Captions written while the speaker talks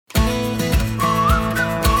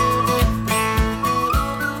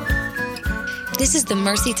This is the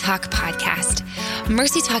Mercy Talk podcast.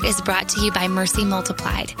 Mercy Talk is brought to you by Mercy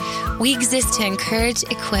Multiplied. We exist to encourage,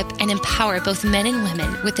 equip, and empower both men and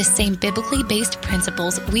women with the same biblically based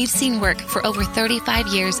principles we've seen work for over 35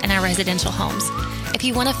 years in our residential homes. If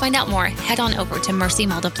you want to find out more, head on over to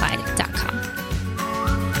mercymultiplied.com.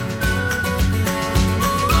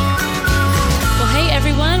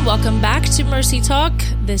 Everyone, welcome back to Mercy Talk.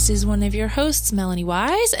 This is one of your hosts, Melanie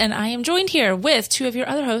Wise, and I am joined here with two of your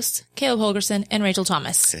other hosts, Caleb Holgerson and Rachel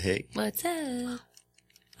Thomas. Hey. What's up?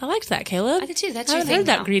 I liked that, Caleb. I did too. That's I your haven't thing heard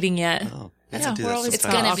that now. greeting yet. Oh, Yeah, we're always It's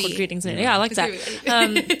got gonna awkward be. greetings. Yeah, I like that.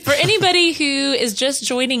 For anybody who is just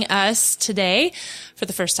joining us today for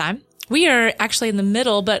the first time, we are actually in the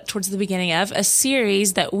middle, but towards the beginning of a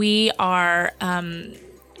series that we are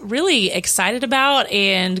really excited about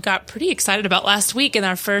and got pretty excited about last week in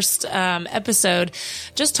our first episode,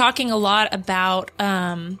 just talking a lot about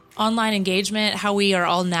online engagement, how we are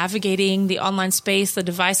all navigating the online space, the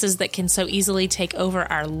devices that can so easily take over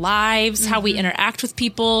our lives, how we interact with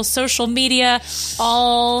people, social media,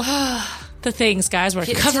 all the things, guys. We're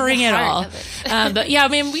covering it all. But yeah, I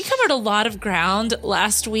mean, we covered a lot of ground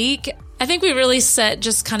last week. I think we really set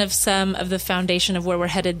just kind of some of the foundation of where we're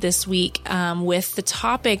headed this week with the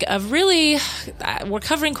topic of really, we're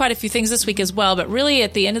covering quite a few things this week as well, but really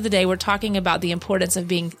at the end of the day, we're talking about the importance of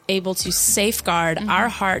being able to safeguard our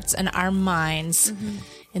hearts and our minds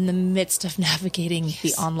in the midst of navigating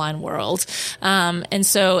the online world. And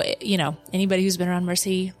so, you know, anybody who's been around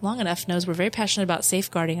Mercy long enough knows we're very passionate about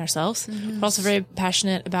safeguarding ourselves. We're also very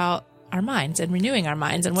passionate about our minds and renewing our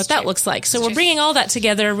minds and what that looks like. So we're bringing all that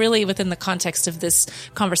together really within the context of this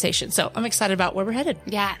conversation. So I'm excited about where we're headed.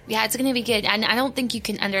 Yeah, it's going to be good. And I don't think you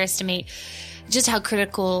can underestimate just how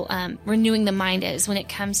critical renewing the mind is when it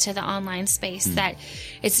comes to the online space. That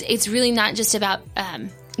it's really not just about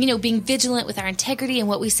being vigilant with our integrity and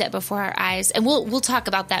what we set before our eyes. And we'll talk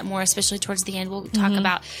about that more, especially towards the end. We'll talk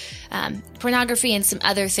about pornography and some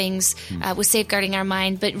other things with safeguarding our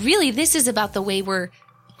mind. But really, this is about the way we're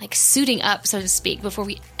like suiting up, so to speak, before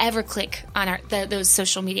we ever click on those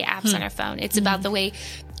social media apps on our phone. It's about the way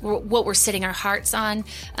what we're setting our hearts on,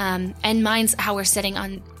 and minds, how we're setting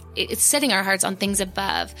our hearts on things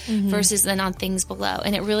above versus then on things below.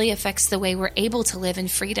 And it really affects the way we're able to live in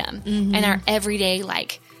freedom and our everyday,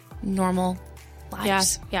 like, normal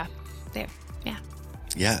lives. Yeah. There. Yeah.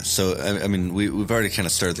 Yeah. So, I mean, we've already kind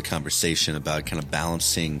of started the conversation about kind of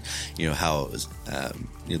balancing, how,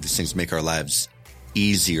 these things make our lives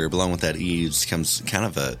easier, but along with that ease comes kind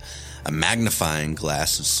of a magnifying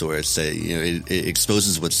glass of sorts that, it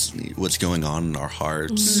exposes what's going on in our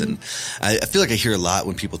hearts. And I feel like I hear a lot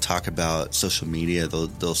when people talk about social media,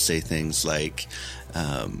 they'll say things like,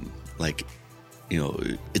 it's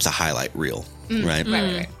a highlight reel, right?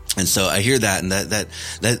 Right. And so I hear that, and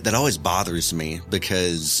that always bothers me,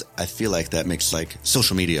 because I feel like that makes like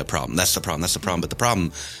social media a problem. That's the problem. But the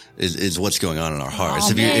problem is what's going on in our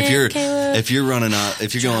hearts. If you're running out,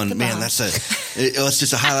 if you're going, man, it's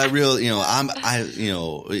just a highlight reel.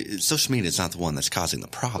 Social media is not the one that's causing the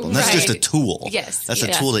problem. That's just a tool. Yes. That's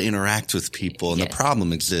a tool to interact with people. And the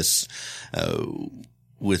problem exists,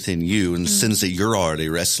 within you, and sins that you're already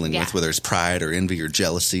wrestling with, whether it's pride or envy or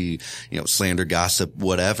jealousy, slander, gossip,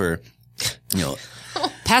 whatever,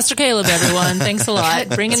 Pastor Caleb, everyone. Thanks a lot.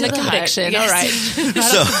 Bring in the conviction. Yes. All right.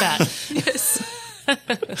 Right off the bat. Yes.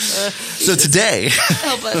 So today,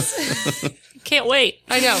 Help us. Can't wait.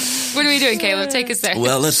 I know. What are we doing, Caleb? Take us there.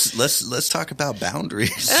 well, let's talk about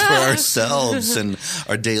boundaries for ourselves and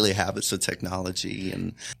our daily habits of technology.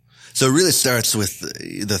 And so it really starts with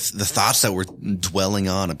the thoughts that we're dwelling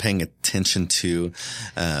on and paying attention to,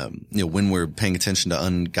 when we're paying attention to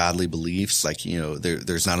ungodly beliefs, like,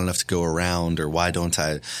 there's not enough to go around, or why don't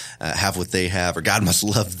I have what they have, or God must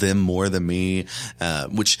love them more than me,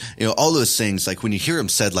 which, all those things, like when you hear them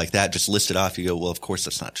said like that, just listed off, you go, well, of course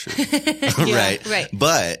that's not true. Right.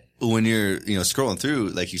 But when you're, scrolling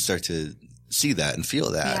through, like, you start to see that and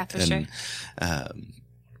feel that. Yeah, for sure.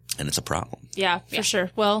 And it's a problem. Yeah, for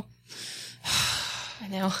sure. Well, I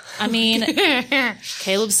know. I mean,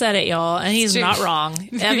 Caleb said it, y'all, and he's not wrong.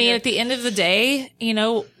 I mean, at the end of the day,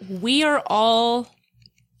 we are all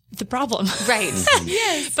the problem. Right.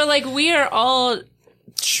 Yes. But like, we are all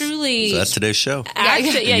truly. So that's today's show.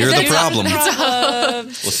 You're the problem.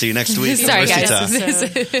 We'll see you next week. Sorry, Mercy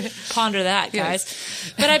guys. Talk. Ponder that,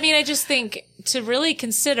 guys. But I mean, I just think to really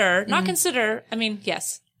consider, not consider, I mean,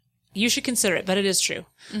 yes, you should consider it, but it is true.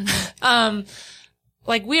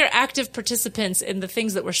 Like, we are active participants in the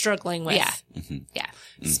things that we're struggling with. Yeah. Yeah.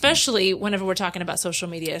 Especially whenever we're talking about social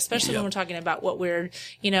media, especially when we're talking about what we're,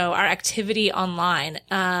 our activity online.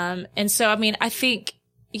 And so, I mean, I think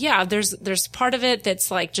yeah, there's part of it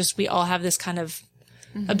that's like just we all have this kind of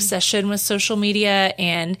obsession with social media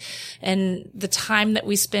and the time that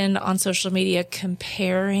we spend on social media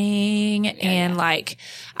comparing and like,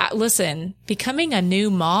 listen, becoming a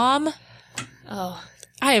new mom. Oh,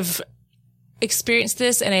 I have experienced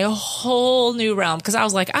this in a whole new realm because I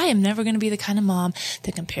was like, I am never going to be the kind of mom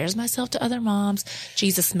that compares myself to other moms.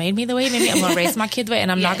 Jesus made me the way he made me. I'm going to raise my kid the way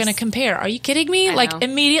and I'm not going to compare. Are you kidding me? Like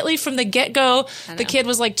immediately from the get-go, the kid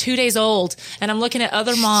was like 2 days old and I'm looking at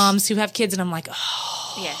other moms who have kids and I'm like,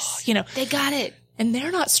 oh, yes, you know, they got it. And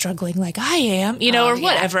they're not struggling like I am, you know, or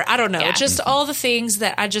whatever. I don't know. Just all the things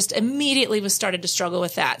that I just immediately was started to struggle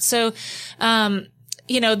with that. So,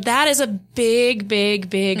 you know, that is a big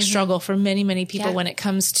struggle for many, many people when it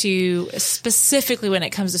comes to, specifically when it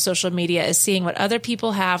comes to social media, is seeing what other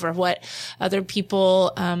people have or what other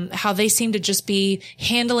people, how they seem to just be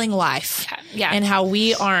handling life and how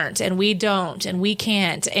we aren't and we don't and we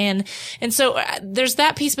can't. And so there's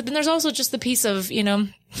that piece, but then there's also just the piece of, you know,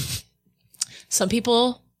 some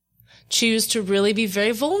people choose to really be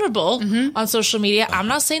very vulnerable on social media. I'm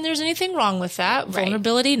not saying there's anything wrong with that.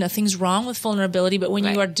 Vulnerability, nothing's wrong with vulnerability. But when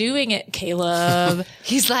you are doing it, Caleb.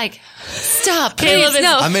 He's like, stop. Caleb is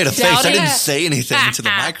I made a face. I didn't say anything to the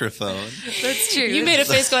microphone. That's true. You made a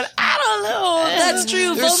face going, I don't know. That's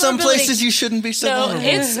true. There's some places you shouldn't be so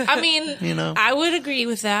vulnerable. I mean, you know, I would agree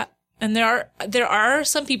with that. And there are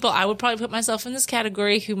some people, I would probably put myself in this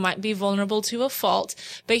category, who might be vulnerable to a fault.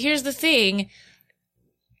 But here's the thing.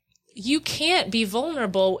 You can't be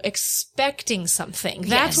vulnerable expecting something.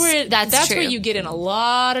 That's where you get in a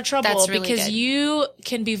lot of trouble because you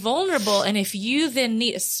can be vulnerable. And if you then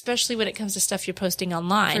need, especially when it comes to stuff you're posting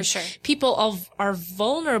online, for sure, people are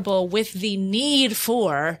vulnerable with the need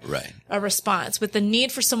for a response, with the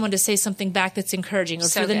need for someone to say something back that's encouraging, or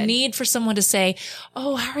for the need for someone to say,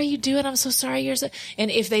 oh, how are you doing? I'm so sorry. And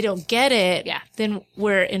if they don't get it, then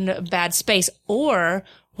we're in a bad space. Or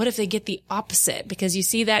what if they get the opposite? Because you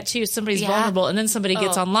see that too. Somebody's vulnerable and then somebody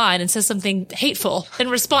gets online and says something hateful in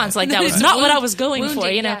response. Like that was not what I was going for,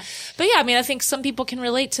 you know? But I mean, I think some people can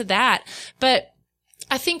relate to that. But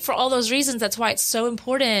I think for all those reasons, that's why it's so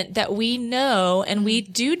important that we know and we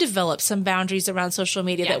do develop some boundaries around social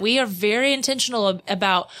media, that we are very intentional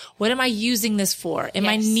about what am I using this for? Am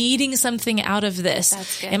I needing something out of this?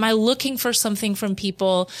 That's good. Am I looking for something from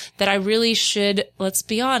people that I really should, let's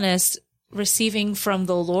be honest, receiving from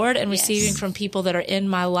the Lord and receiving from people that are in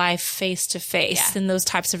my life face to face in those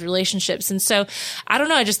types of relationships. And so I don't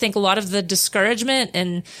know. I just think a lot of the discouragement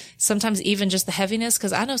and sometimes even just the heaviness,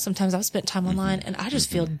 because I know sometimes I've spent time online and I just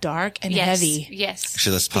feel dark and heavy. Yes.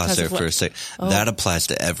 Actually, let's pause there for a sec. That applies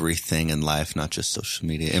to everything in life, not just social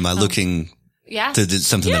media. Am I looking to do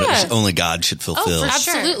something that only God should fulfill?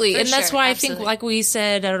 Absolutely. And that's why I think, like we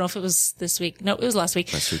said, I don't know if it was this week. No, it was last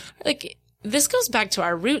week. Like, this goes back to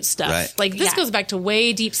our root stuff. Right. Like this goes back to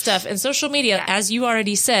way deep stuff. And social media, as you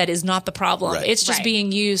already said, is not the problem. Right. It's just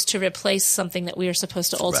being used to replace something that we are supposed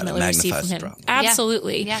to ultimately receive from him.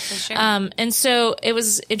 Absolutely. Yeah, for sure. And so it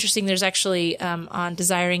was interesting. There's actually, on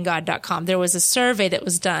desiringgod.com, there was a survey that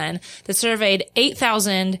was done that surveyed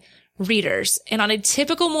 8,000 readers. And on a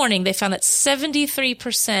typical morning, they found that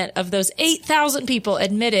 73% of those 8,000 people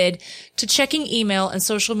admitted to checking email and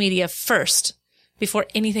social media first, before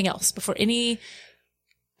anything else, before any,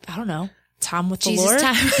 I don't know, time with the Lord.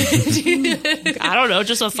 I don't know,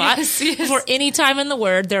 just a thought. Before any time in the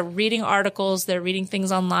Word, they're reading articles, they're reading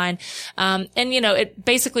things online. And you know,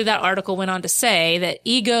 basically that article went on to say that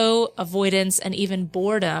ego, avoidance, and even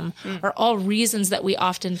boredom are all reasons that we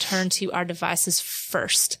often turn to our devices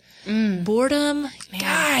first. Boredom,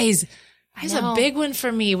 guys. It's a big one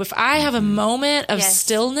for me. If I have a moment of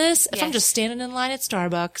stillness, if I'm just standing in line at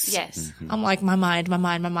Starbucks, I'm like, my mind,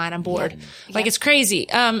 I'm bored. Like it's crazy.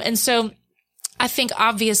 And so I think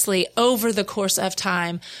obviously over the course of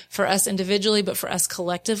time for us individually, but for us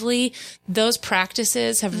collectively, those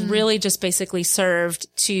practices have really just basically served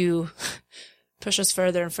to push us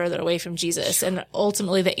further and further away from Jesus and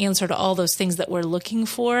ultimately the answer to all those things that we're looking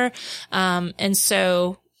for. And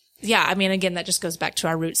so, yeah, I mean, again, that just goes back to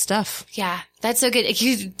our root stuff. Yeah, that's so good.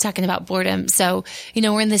 You're talking about boredom. So, you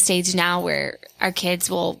know, we're in the stage now where our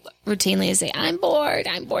kids will routinely say, I'm bored.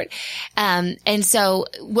 And so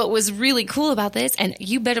what was really cool about this, and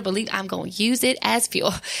you better believe I'm going to use it as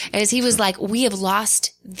fuel, is he was like, we have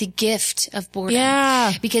lost the gift of boredom.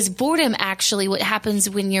 Yeah. Because boredom actually, what happens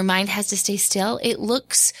when your mind has to stay still, it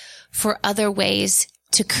looks for other ways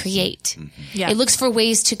to create. Yeah. It looks for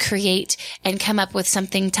ways to create and come up with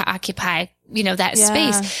something to occupy, you know, that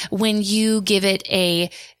space. When you give it a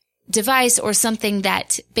device or something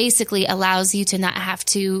that basically allows you to not have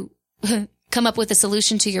to come up with a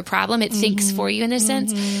solution to your problem. It thinks for you in a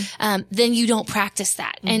sense. Then you don't practice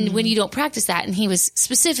that. And when you don't practice that, and he was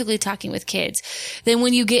specifically talking with kids, then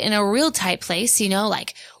when you get in a real tight place,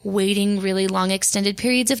 like waiting really long extended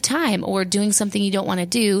periods of time or doing something you don't want to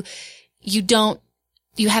do,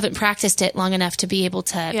 you haven't practiced it long enough to be able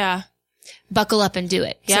to buckle up and do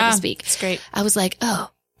it, so to speak. It's great. I was like,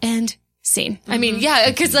 oh, and scene. I mean,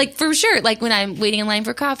 cause like for sure, like when I'm waiting in line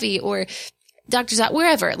for coffee or doctor's out,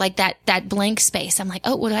 wherever, like that blank space, I'm like,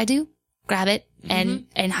 oh, what do? Grab it and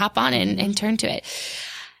hop on and turn to it.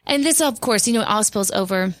 And this, of course, all spills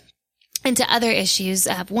over into other issues.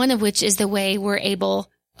 One of which is the way we're able,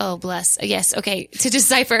 oh, bless. Yes. Okay. To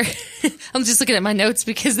decipher. I'm just looking at my notes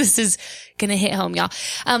because this is going to hit home, y'all.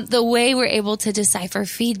 The way we're able to decipher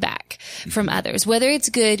feedback from others, whether it's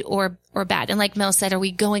good or bad. And like Mel said, are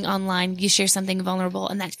we going online? You share something vulnerable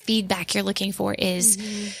and that feedback you're looking for is,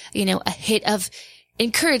 a hit of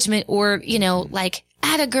encouragement or, like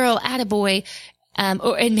atta girl, atta boy.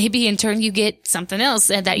 And maybe in turn you get something else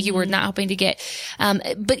that you were not hoping to get.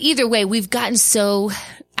 But either way, we've gotten so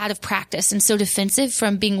out of practice and so defensive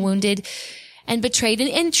from being wounded and betrayed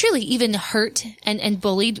and truly even hurt and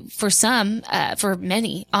bullied for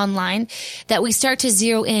many online that we start to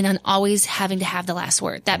zero in on always having to have the last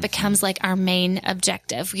word. That becomes like our main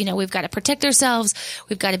objective. We've got to protect ourselves.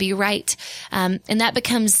 We've got to be right. And that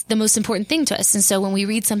becomes the most important thing to us. And so when we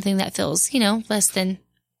read something that feels, less than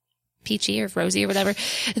peachy or rosy or whatever,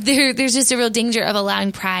 there's just a real danger of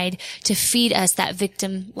allowing pride to feed us that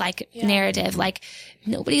victim-like narrative. Like,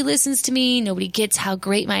 nobody listens to me. Nobody gets how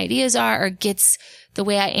great my ideas are or gets the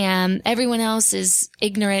way I am. Everyone else is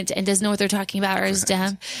ignorant and doesn't know what they're talking about or is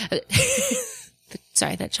dumb.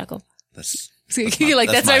 Sorry, that chuckle. That's my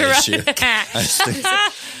issue.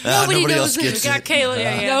 Nobody else gets got it.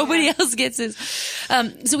 Kayla, Nobody else gets it.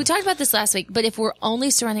 So we talked about this last week, but if we're only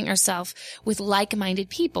surrounding ourselves with like-minded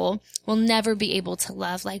people, we'll never be able to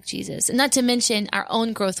love like Jesus. And not to mention our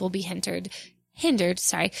own growth will be hindered.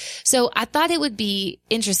 So I thought it would be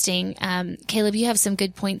interesting. Caleb, you have some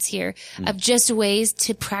good points here of just ways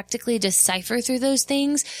to practically decipher through those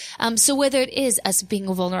things. So whether it is us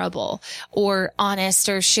being vulnerable or honest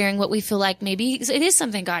or sharing what we feel like maybe it is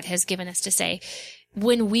something God has given us to say,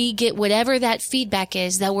 when we get whatever that feedback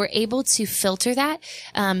is, that we're able to filter that,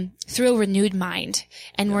 through a renewed mind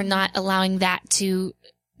and we're not allowing that to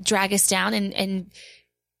drag us down and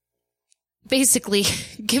basically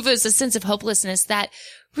give us a sense of hopelessness that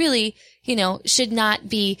really, should not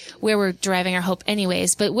be where we're deriving our hope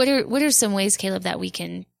anyways. But what are some ways, Caleb, that we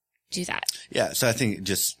can do that? Yeah. So I think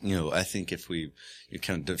I think if you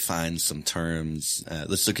kind of define some terms,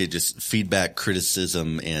 let's look at just feedback,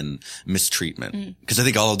 criticism, and mistreatment. Because I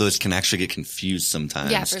think all of those can actually get confused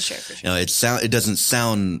sometimes. Yeah, for sure. It doesn't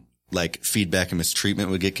sound like feedback and mistreatment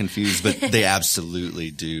would get confused, but they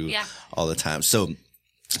absolutely do all the time. So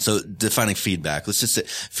defining feedback, let's just say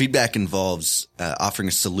feedback involves offering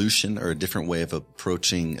a solution or a different way of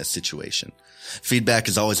approaching a situation. Feedback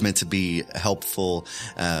is always meant to be helpful,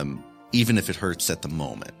 even if it hurts at the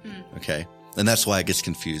moment. Okay. And that's why it gets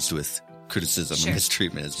confused with criticism and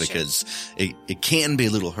mistreatment is because it can be a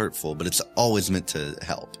little hurtful, but it's always meant to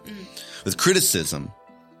help. With criticism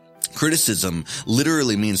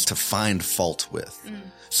literally means to find fault with.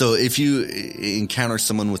 So if you encounter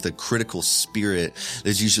someone with a critical spirit,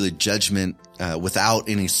 there's usually judgment without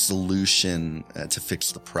any solution to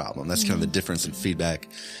fix the problem. That's kind of the difference in feedback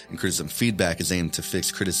and criticism. Feedback is aimed to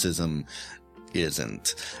fix, criticism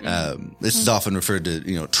isn't. This is often referred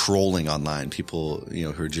to, trolling online. People,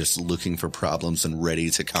 who are just looking for problems and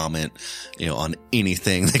ready to comment, on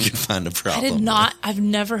anything they can find a problem.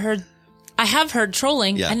 I have heard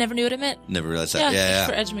trolling. Yeah. I never knew what it meant. Never realized that. Yeah.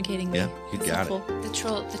 For educating me. Yeah, you got it. The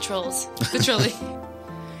trolls. The trolling.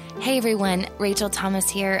 Hey everyone, Rachel Thomas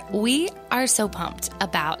here. We are so pumped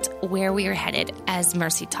about where we are headed as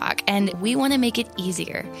Mercy Talk, and we want to make it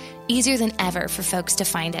easier than ever for folks to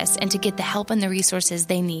find us and to get the help and the resources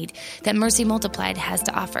they need that Mercy Multiplied has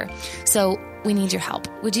to offer. So we need your help.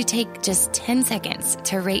 Would you take just 10 seconds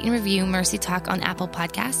to rate and review Mercy Talk on Apple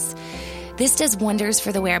Podcasts? This does wonders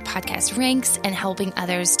for the way our podcast ranks and helping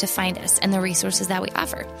others to find us and the resources that we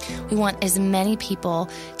offer. We want as many people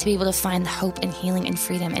to be able to find the hope and healing and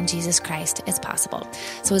freedom in Jesus Christ as possible.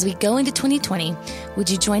 So as we go into 2020, would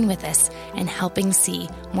you join with us in helping see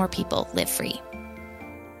more people live free?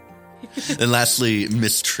 And lastly,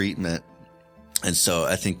 mistreatment. And so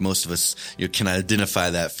I think most of us, can identify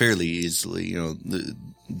that fairly easily. The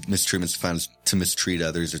mistreatment's defined to mistreat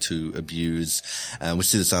others or to abuse. We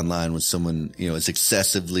see this online when someone, is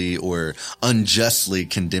excessively or unjustly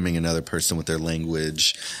condemning another person with their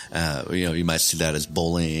language. You might see that as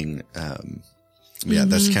bullying.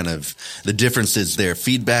 That's kind of the differences there.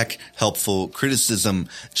 Feedback, helpful. Criticism,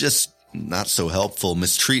 just not so helpful.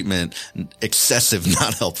 Mistreatment, excessive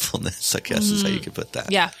not helpfulness, I guess is how you could put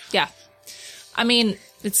that. Yeah. Yeah. I mean,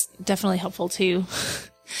 it's definitely helpful to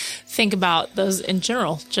think about those in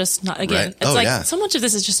general. Just not, again, right. It's so much of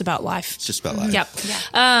this is just about life. It's just about life. Yep.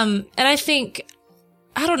 Yeah. And I think,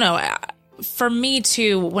 I don't know, for me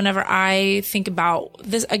too, whenever I think about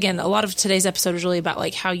this, again, a lot of today's episode is really about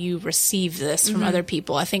like how you receive this from other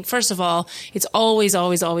people. I think first of all, it's always,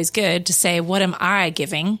 always, always good to say, what am I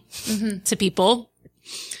giving to people?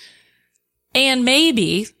 And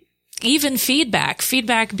maybe even feedback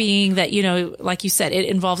being that, like you said, it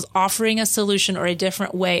involves offering a solution or a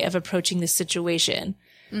different way of approaching the situation.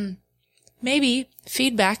 Maybe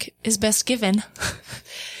feedback is best given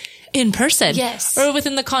in person. Yes. Or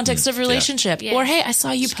within the context of relationship. Yeah. Or, hey, I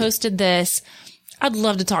saw you posted this. I'd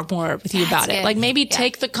love to talk more with you about it. Like maybe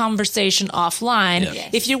take the conversation offline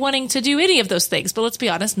if you're wanting to do any of those things. But let's be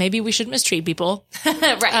honest, maybe we should mistreat people.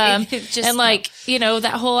 Right.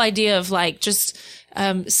 That whole idea of like just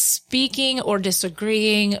speaking or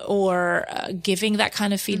disagreeing or giving that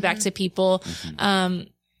kind of feedback to people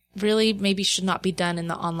really maybe should not be done in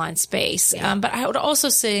the online space. But I would also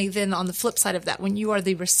say then on the flip side of that, when you are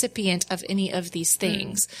the recipient of any of these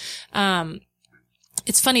things,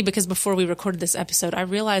 it's funny because before we recorded this episode, I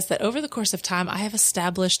realized that over the course of time, I have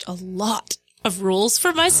established a lot of rules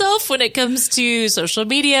for myself when it comes to social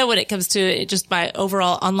media, when it comes to just my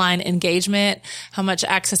overall online engagement, how much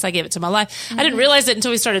access I give it to my life. I didn't realize it until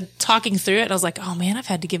we started talking through it. And I was like, oh man, I've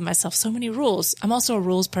had to give myself so many rules. I'm also a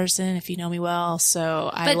rules person, if you know me well. So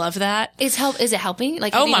I love that. Is it helping?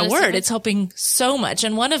 Like, oh my word, it's helping so much.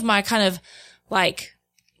 And one of my kind of like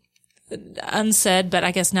unsaid, but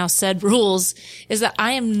I guess now said rules is that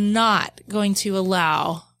I am not going to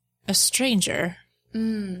allow a stranger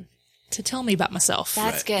to tell me about myself.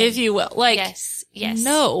 That's good. If you will. Like, yes.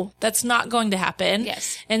 No, that's not going to happen.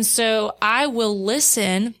 Yes. And so I will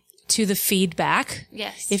listen to the feedback.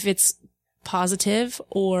 Yes. If it's positive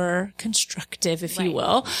or constructive, if you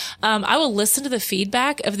will. I will listen to the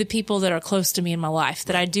feedback of the people that are close to me in my life,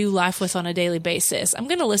 that I do life with on a daily basis. I'm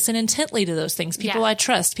going to listen intently to those things. People I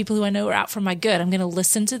trust, people who I know are out for my good. I'm going to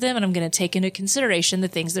listen to them and I'm going to take into consideration the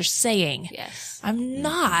things they're saying. Yes. I'm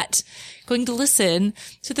not going to listen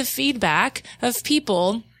to the feedback of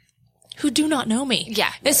people who do not know me.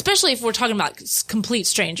 Yeah. Especially if we're talking about complete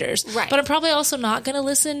strangers. Right. But I'm probably also not going to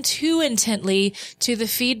listen too intently to the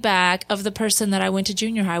feedback of the person that I went to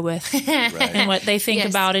junior high with and what they think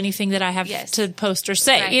about anything that I have to post or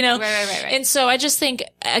say, Right. And so I just think,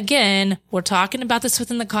 again, we're talking about this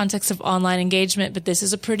within the context of online engagement, but this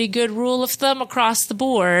is a pretty good rule of thumb across the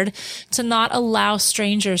board to not allow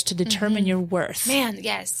strangers to determine your worth. Man,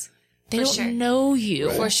 yes. They don't know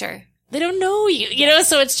you. For sure. They don't know you,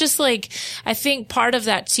 so it's just like, I think part of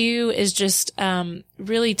that too is just,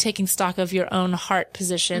 really taking stock of your own heart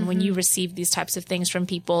position when you receive these types of things from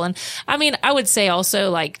people. And I mean, I would say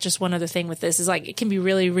also like just one other thing with this is like, it can be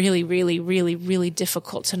really, really, really, really, really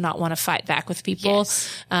difficult to not want to fight back with people.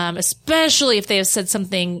 Especially if they have said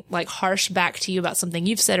something like harsh back to you about something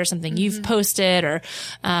you've said or something you've posted or,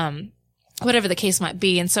 whatever the case might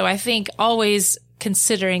be. And so I think always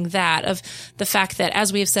considering that of the fact that,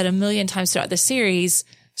 as we have said a million times throughout the series,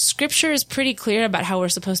 Scripture is pretty clear about how we're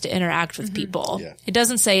supposed to interact with people. Yeah. It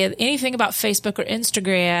doesn't say anything about Facebook or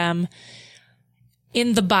Instagram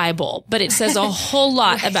in the Bible, but it says a whole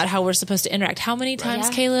lot about how we're supposed to interact. How many times,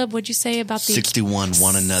 Caleb, would you say about the 61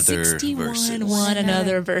 one another 61 verses? One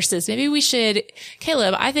another verses. Maybe we should,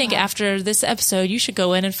 Caleb, I think after this episode, you should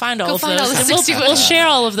go in and find all of those. And we'll share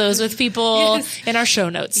all of those with people in our show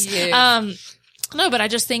notes. Yes. No, but I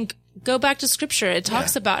just think go back to Scripture. It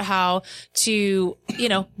talks about how to,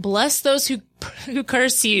 bless those who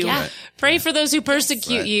curse you. Yeah. Pray for those who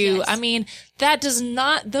persecute you. Yes. I mean, those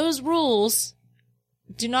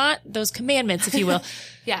commandments, if you will.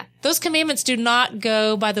 Those commandments do not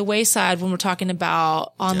go by the wayside when we're talking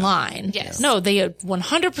about online. Yes. No, they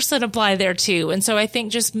 100% apply there too. And so I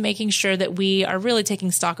think just making sure that we are really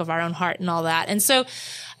taking stock of our own heart and all that. And so,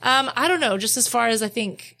 I don't know, just as far as I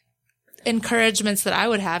think encouragements that I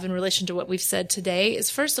would have in relation to what we've said today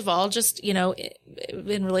is, first of all, just, in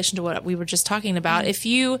relation to what we were just talking about, if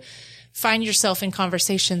you find yourself in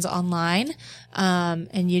conversations online,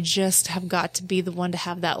 and you just have got to be the one to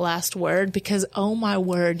have that last word, because oh my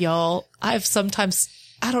word, y'all, I've sometimes,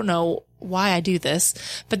 I don't know why I do this,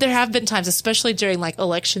 but there have been times, especially during like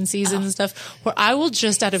election season and stuff, where I will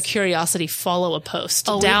just out of curiosity follow a post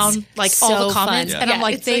down like so all the comments. fun. And Yeah, I'm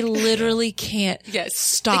like, it's they like- literally can't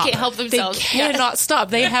stop. They can't help themselves. They cannot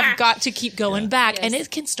stop. They have got to keep going back. And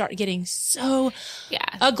it can start getting so Yeah.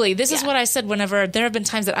 ugly. This is what I said whenever there have been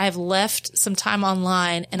times that I have left some time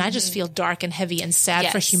online and I just feel dark and heavy and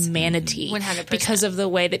sad for Yes. humanity 100%. because of the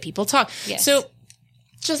way that people talk. Yes. So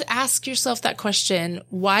just ask yourself that question.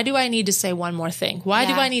 Why do I need to say one more thing? Why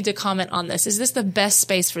do Yeah. I need to comment on this? Is this the best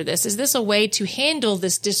space for this? Is this a way to handle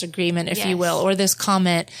this disagreement, if you Yes. will, or this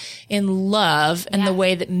comment in love and the Yeah.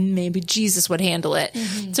 way that maybe Jesus would handle it?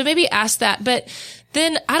 So maybe ask that. But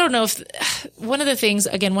then I don't know if one of the things,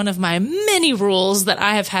 again, one of my many rules that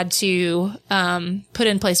I have had to put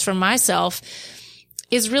in place for myself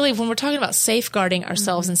is really when we're talking about safeguarding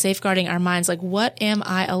ourselves and safeguarding our minds, like what am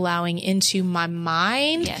I allowing into my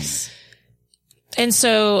mind? Yes. And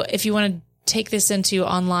so if you want to take this into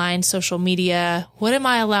online social media, what am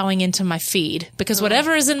I allowing into my feed? Because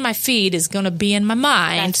whatever is in my feed is going to be in my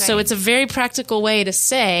mind. That's So right. it's a very practical way to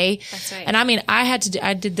say, That's right. and I mean, I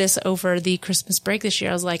did this over the Christmas break this year.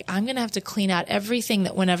 I was like, I'm going to have to clean out everything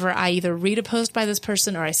that whenever I either read a post by this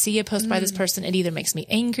person or I see a post by this person, it either makes me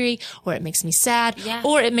angry or it makes me sad Yeah.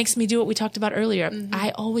 or it makes me do what we talked about earlier. I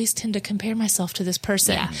always tend to compare myself to this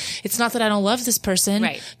person. Yeah. It's not that I don't love this person,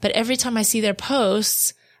 Right. but every time I see their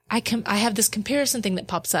posts, I have this comparison thing that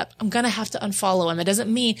pops up. I'm going to have to unfollow them. It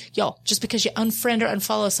doesn't mean, y'all, just because you unfriend or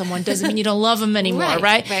unfollow someone doesn't mean you don't love them anymore,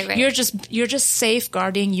 right? Right. You're just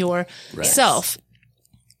safeguarding yourself.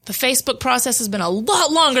 The Facebook process has been a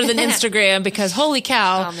lot longer than Instagram because holy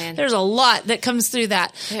cow, Oh, man. there's a lot that comes through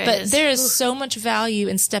that. But is. there is so much value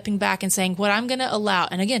in stepping back and saying what I'm going to allow.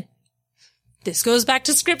 And again, this goes back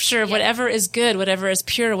to scripture. Whatever is good, whatever is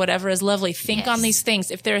pure, whatever is lovely. Think on these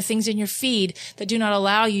things. If there are things in your feed that do not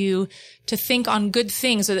allow you to think on good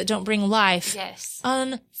things or that don't bring life, Yes.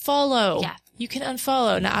 unfollow. Yeah. You can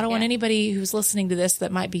unfollow. Now, I don't want anybody who's listening to this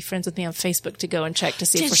that might be friends with me on Facebook to go and check to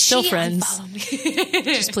see if we're still friends.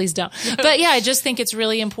 Just please don't. But yeah, I just think it's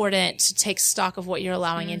really important to take stock of what you're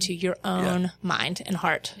allowing into your own mind and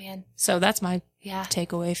heart. Man. So that's my Yeah.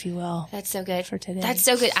 takeaway, if you will. That's so good. For today. That's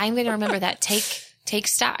so good. I'm going to remember that. Take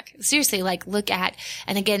stock. Seriously, like look at,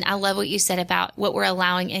 and again, I love what you said about what we're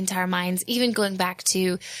allowing into our minds, even going back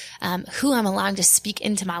to who I'm allowing to speak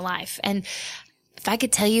into my life. And if I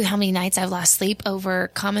could tell you how many nights I've lost sleep over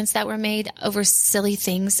comments that were made over silly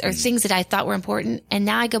things or things that I thought were important. And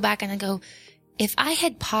now I go back and I go, if I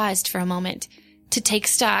had paused for a moment to take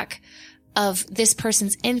stock of this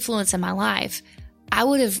person's influence in my life, I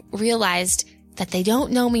would have realized that they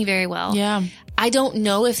don't know me very well. Yeah. I don't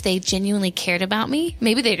know if they genuinely cared about me.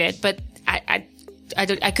 Maybe they did, but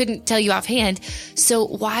I couldn't tell you offhand. So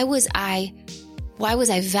why was I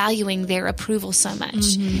valuing their approval so much?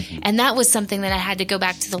 Mm-hmm. And that was something that I had to go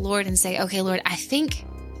back to the Lord and say, okay, Lord, I think,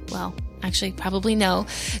 well, actually probably know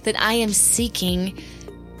that I am seeking,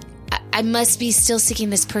 I must be still seeking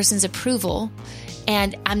this person's approval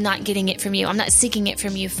and I'm not getting it from you. I'm not seeking it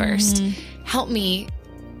from you first. Mm-hmm. Help me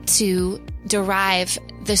to derive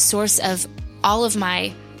the source of all of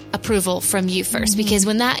my approval from you first. Because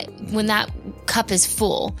when that cup is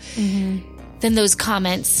full, then those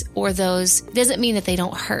comments or those doesn't mean that they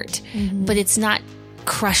don't hurt, but it's not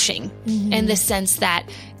crushing in the sense that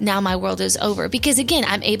now my world is over. Because again,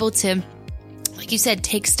 I'm able to, like you said,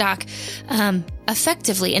 take stock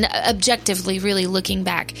effectively and objectively, really looking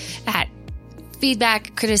back at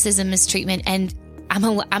feedback, criticism, mistreatment, and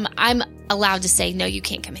I'm allowed to say, no, you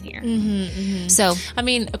can't come in here. So I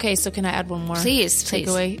mean, okay, so can I add one more Please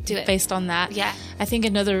takeaway do it. based on that? Yeah. I think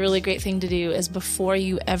another really great thing to do is before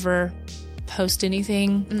you ever post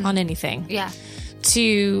anything on anything, yeah,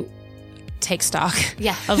 to take stock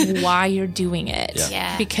Yeah. of why you're doing it.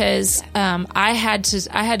 Yeah. Because I had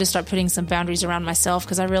to start putting some boundaries around myself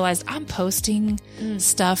because I realized I'm posting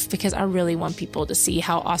stuff because I really want people to see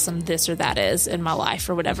how awesome this or that is in my life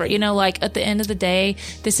or whatever. You know, like at the end of the day,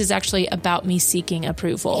 this is actually about me seeking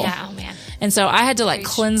approval. yeah, oh man. And so I had to like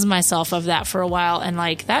cleanse myself of that for a while. And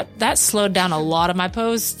like that slowed down a lot of my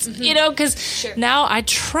posts, you know, because now I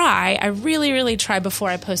really, really try before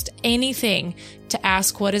I post anything to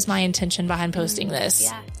ask what is my intention behind posting this.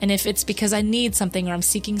 Yeah. And if it's because I need something or I'm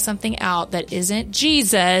seeking something out that isn't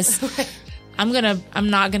Jesus, I'm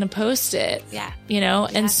not going to post it. Yeah. You know?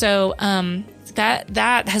 And so,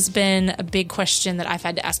 That has been a big question that I've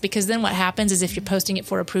had to ask, because then what happens is if you're posting it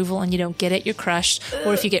for approval and you don't get it, you're crushed.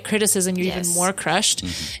 Or if you get criticism, you're even more crushed.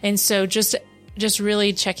 Mm-hmm. And so just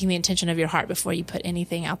really checking the intention of your heart before you put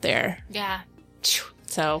anything out there. Yeah.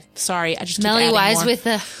 So sorry, I just keep Melly adding Wise more.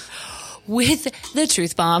 with the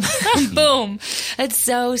truth bomb. Boom. That's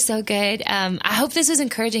so good. I hope this was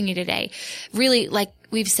encouraging you today. Really, like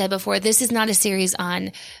we've said before, this is not a series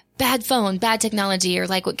on bad phone, bad technology, or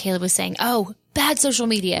like what Caleb was saying, bad social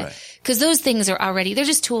media. Because those things are already, they're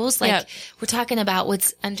just tools. Like we're talking about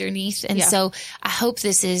what's underneath. And so I hope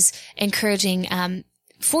this is encouraging,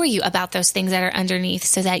 for you about those things that are underneath,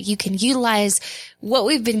 so that you can utilize what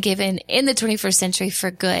we've been given in the 21st century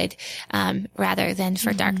for good, rather than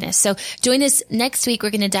for darkness. So join us next week.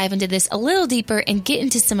 We're going to dive into this a little deeper and get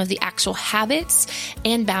into some of the actual habits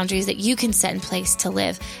and boundaries that you can set in place to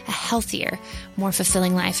live a healthier, more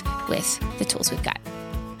fulfilling life with the tools we've got.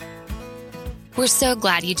 We're so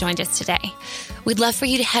glad you joined us today. We'd love for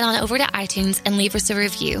you to head on over to iTunes and leave us a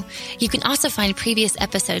review. You can also find previous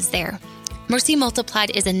episodes there. Mercy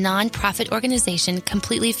Multiplied is a nonprofit organization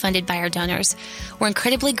completely funded by our donors. We're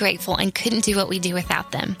incredibly grateful and couldn't do what we do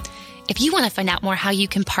without them. If you want to find out more how you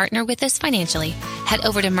can partner with us financially, head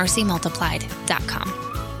over to mercymultiplied.com.